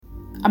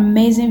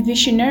amazing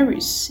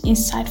visionaries,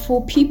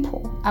 insightful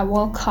people, I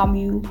welcome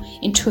you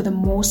into the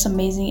most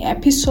amazing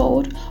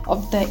episode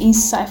of the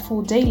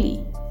Insightful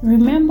Daily.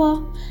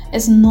 Remember,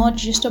 it's not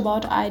just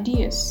about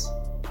ideas.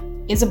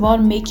 It's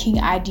about making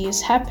ideas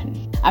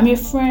happen. I'm your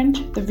friend,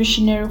 the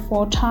visionary of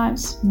all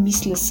times,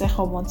 Miss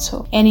Lesejo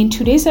Monto. And in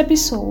today's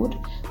episode,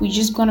 we're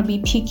just going to be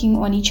picking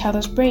on each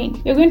other's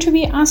brain. We're going to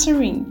be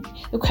answering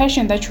the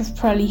question that you've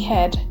probably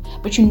heard,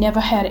 but you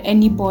never had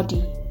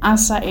anybody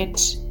answer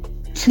it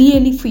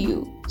clearly for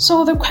you.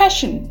 So the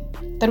question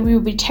that we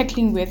will be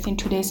tackling with in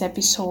today's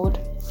episode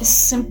is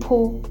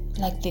simple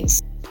like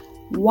this.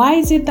 Why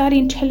is it that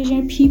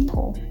intelligent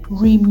people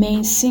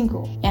remain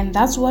single? And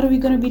that's what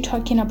we're going to be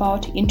talking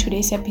about in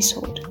today's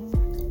episode.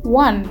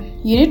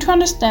 1. You need to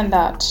understand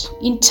that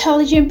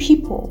intelligent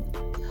people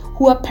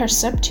who are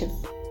perceptive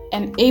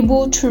and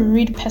able to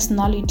read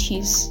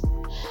personalities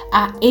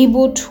are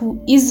able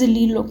to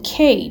easily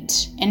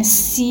locate and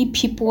see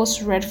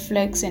people's red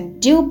flags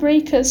and deal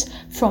breakers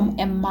from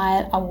a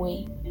mile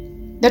away.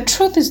 The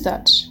truth is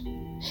that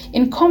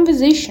in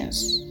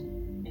conversations,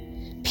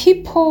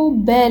 people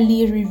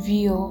barely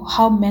reveal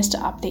how messed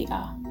up they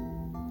are,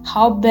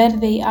 how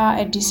bad they are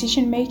at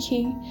decision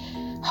making,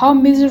 how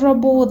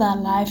miserable their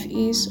life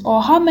is,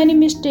 or how many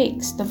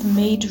mistakes they've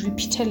made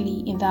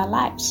repeatedly in their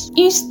lives.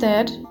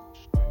 Instead,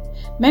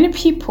 many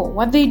people,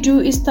 what they do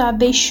is that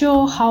they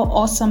show how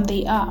awesome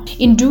they are.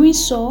 In doing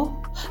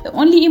so, the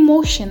only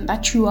emotion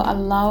that you are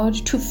allowed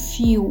to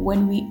feel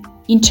when we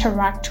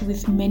interact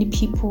with many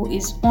people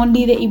is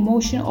only the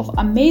emotion of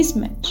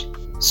amazement.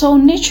 So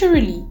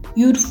naturally,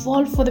 you'd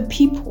fall for the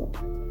people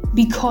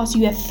because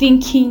you are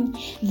thinking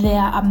they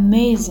are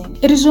amazing.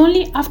 It is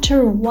only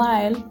after a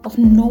while of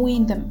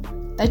knowing them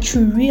that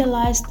you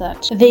realize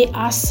that they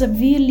are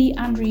severely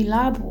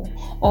unreliable,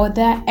 or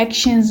their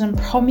actions and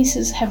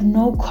promises have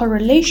no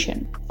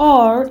correlation.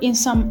 Or in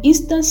some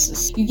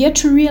instances, you get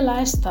to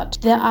realize that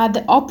they are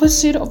the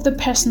opposite of the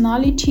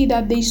personality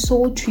that they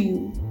sold to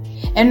you.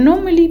 And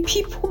normally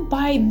people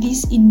buy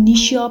these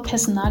initial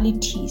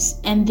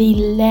personalities and they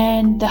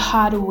learn the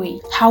hard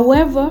way.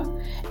 However,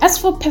 as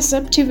for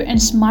perceptive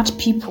and smart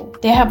people,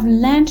 they have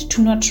learned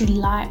to not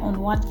rely on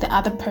what the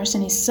other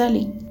person is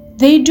selling.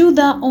 They do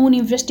their own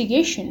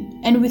investigation,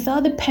 and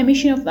without the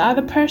permission of the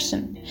other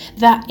person,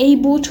 they're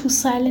able to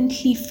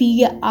silently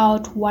figure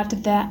out what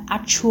their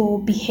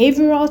actual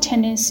behavioral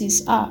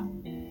tendencies are.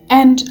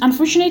 And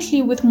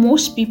unfortunately, with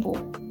most people,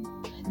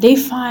 they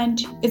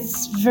find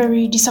it's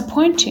very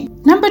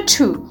disappointing. Number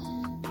 2,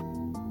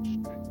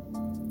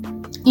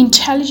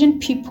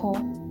 intelligent people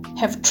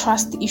have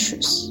trust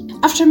issues.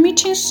 After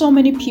meeting so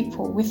many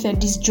people with a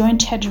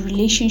disjointed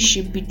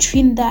relationship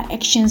between their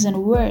actions and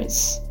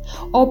words,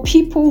 or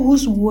people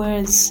whose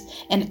words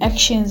and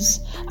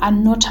actions are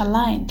not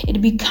aligned, it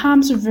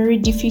becomes very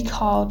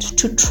difficult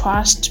to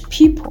trust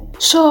people.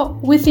 So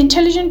with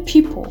intelligent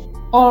people,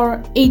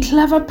 or a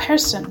clever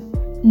person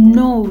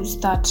knows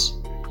that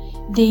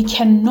they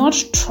cannot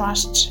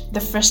trust the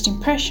first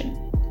impression.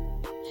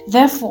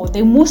 Therefore,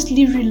 they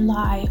mostly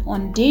rely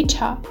on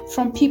data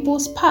from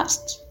people's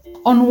past.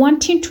 On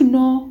wanting to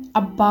know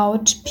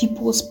about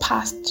people's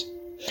past,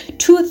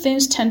 2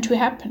 things tend to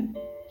happen.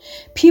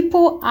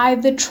 People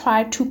either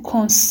try to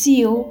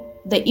conceal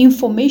the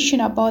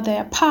information about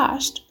their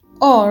past,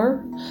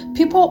 or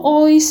people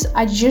always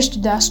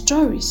adjust their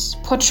stories,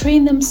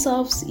 portraying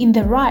themselves in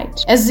the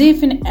right, as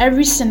if in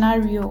every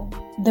scenario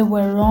they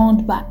were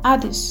wronged by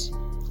others,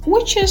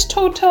 which is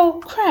total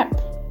crap.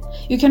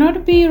 You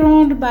cannot be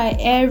wronged by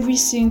every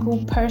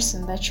single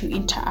person that you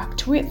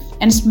interact with.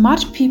 And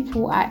smart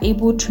people are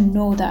able to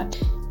know that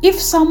if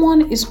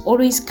someone is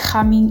always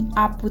coming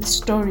up with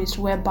stories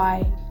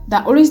whereby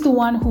they're always the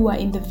one who are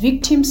in the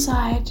victim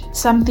side,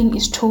 something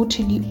is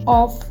totally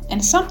off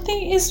and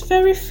something is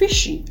very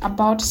fishy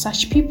about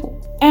such people.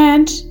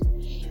 And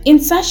in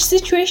such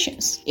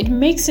situations, it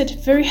makes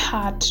it very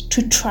hard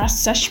to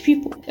trust such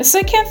people. The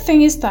second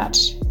thing is that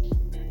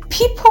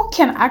people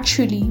can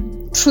actually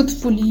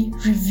truthfully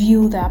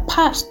reveal their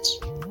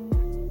past.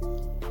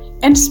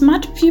 And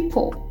smart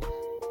people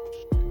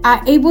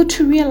are able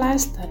to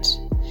realize that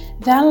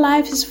their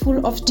life is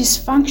full of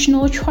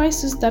dysfunctional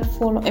choices that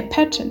follow a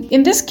pattern.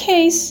 In this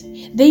case,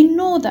 they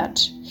know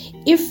that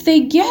if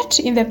they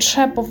get in the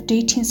trap of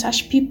dating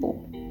such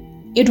people,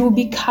 it will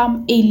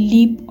become a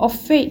leap of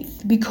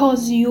faith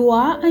because you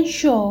are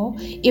unsure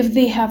if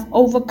they have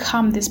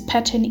overcome this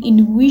pattern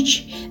in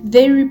which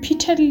they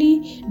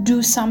repeatedly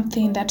do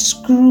something that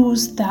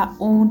screws their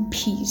own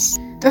peace.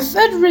 The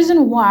third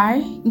reason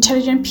why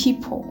intelligent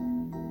people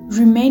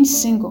remain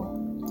single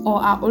or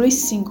are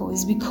always single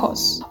is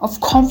because of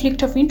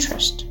conflict of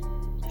interest.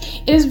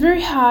 It is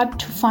very hard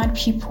to find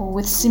people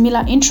with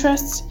similar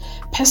interests,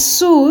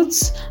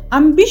 pursuits,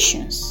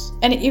 ambitions,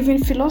 and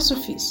even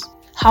philosophies.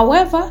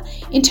 However,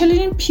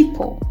 intelligent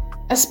people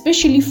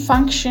especially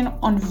function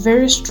on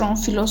very strong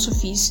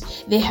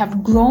philosophies they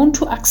have grown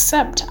to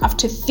accept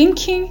after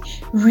thinking,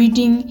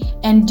 reading,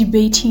 and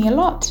debating a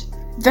lot.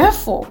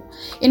 Therefore,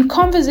 in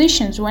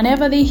conversations,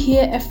 whenever they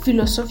hear a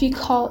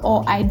philosophical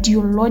or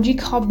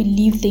ideological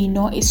belief they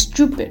know is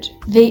stupid,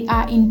 they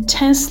are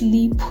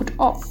intensely put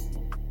off.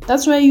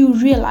 That's why you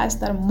realize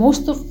that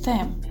most of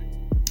them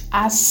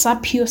are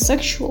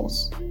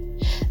sapiosexuals.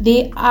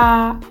 They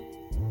are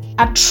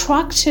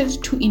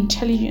attracted to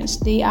intelligence.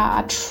 They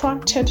are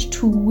attracted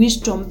to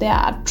wisdom. They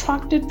are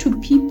attracted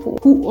to people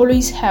who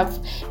always have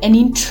an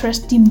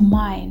interesting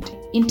mind,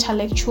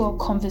 intellectual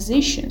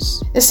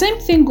conversations. The same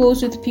thing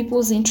goes with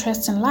people's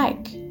interests and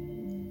like,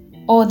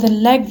 or the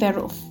lack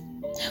thereof,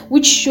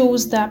 which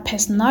shows that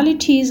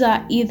personalities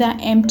are either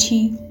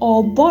empty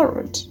or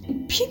borrowed.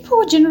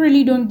 People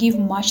generally don't give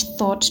much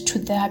thought to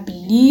their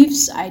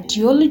beliefs,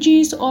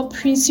 ideologies, or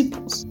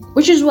principles,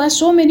 which is why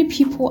so many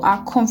people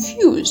are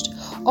confused,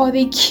 or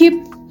they keep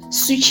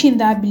switching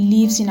their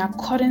beliefs in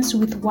accordance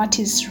with what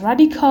is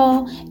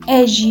radical,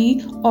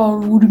 edgy, or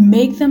would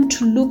make them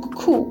to look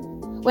cool,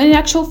 when in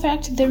actual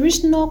fact there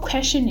is no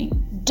questioning,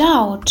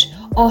 doubt,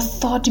 or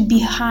thought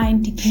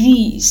behind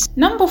these.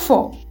 Number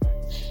 4.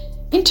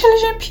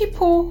 Intelligent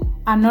people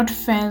are not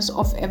fans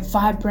of a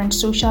vibrant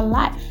social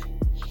life.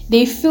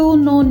 They feel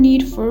no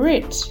need for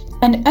it.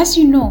 And as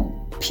you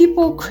know,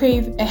 people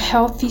crave a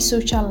healthy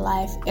social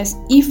life as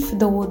if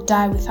they will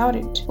die without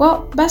it.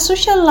 Well, by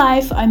social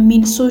life, I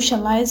mean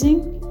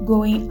socializing,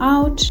 going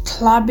out,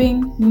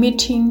 clubbing,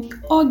 meeting,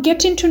 or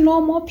getting to know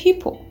more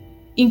people,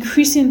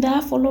 increasing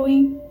their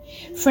following,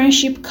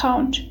 friendship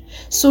count,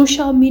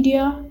 social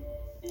media,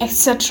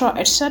 etc.,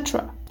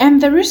 etc. And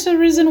there is a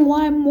reason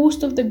why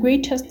most of the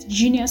greatest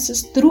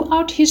geniuses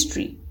throughout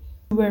history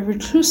were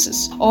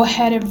recluses or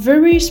had a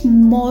very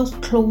small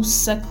close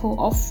circle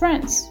of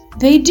friends.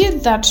 They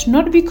did that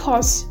not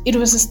because it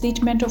was a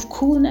statement of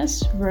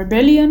coolness,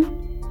 rebellion,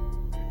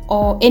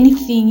 or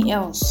anything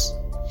else.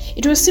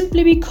 It was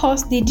simply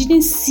because they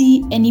didn't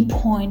see any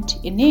point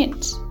in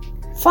it.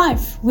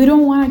 5. We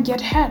don't want to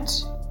get hurt,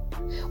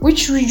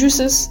 which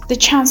reduces the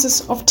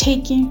chances of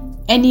taking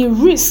any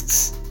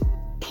risks.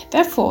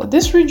 Therefore,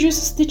 this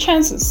reduces the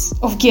chances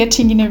of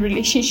getting in a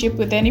relationship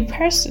with any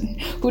person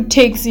who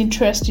takes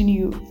interest in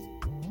you.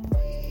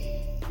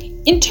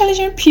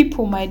 Intelligent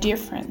people, my dear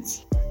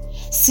friends,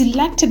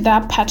 select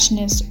their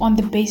partners on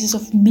the basis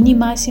of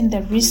minimizing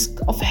the risk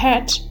of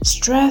hurt,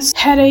 stress,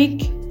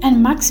 headache,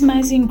 and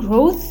maximizing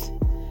growth,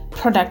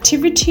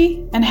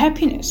 productivity, and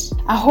happiness.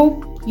 I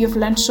hope you've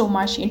learned so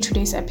much in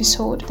today's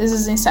episode. This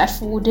is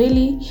Insightful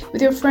Daily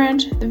with your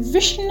friend, the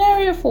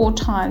visionary of all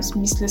times,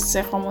 Miss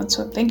Lesego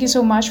Monto. Thank you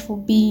so much for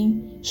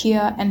being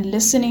here and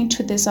listening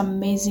to this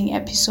amazing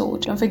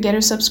episode. Don't forget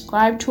to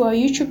subscribe to our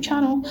YouTube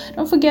channel.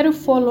 Don't forget to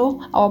follow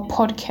our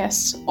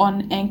podcasts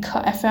on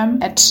Anchor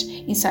FM at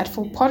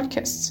Insightful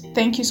Podcasts.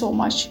 Thank you so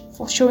much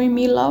for showing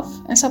me love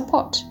and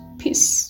support. Peace.